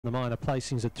The minor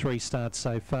placings at 3 starts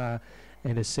so far,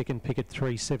 and a second pick at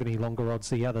 370, longer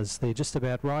odds the others. They're just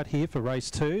about right here for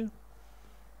race 2.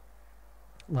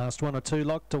 Last one or two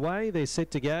locked away. They're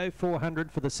set to go.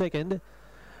 400 for the second.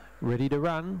 Ready to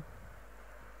run.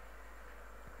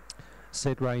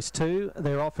 Set race 2.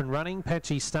 They're off and running.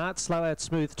 Patchy start. Slow out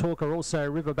Smooth Talker. Also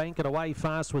Riverbank and away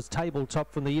fast was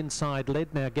Tabletop from the inside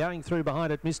led. Now going through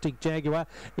behind it, Mystic Jaguar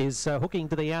is hooking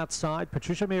to the outside.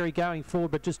 Patricia Mary going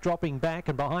forward but just dropping back,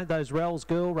 and behind those Rells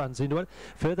Girl runs into it.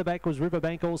 Further back was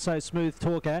Riverbank, also Smooth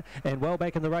Talker, and well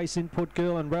back in the race Input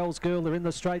Girl and Rells Girl. They're in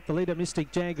the straight. The leader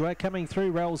Mystic Jaguar coming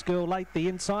through. Rells Girl late the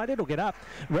inside. It'll get up.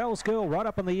 Rells Girl right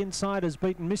up on the inside has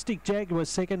beaten Mystic Jaguar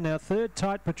second. Now third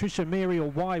tight Patricia Mary or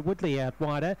Y Woodley out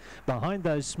wider. Behind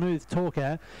those Smooth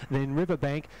Talker, then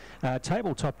Riverbank.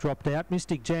 Tabletop dropped out.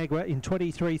 Mystic Jaguar in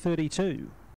 23.32.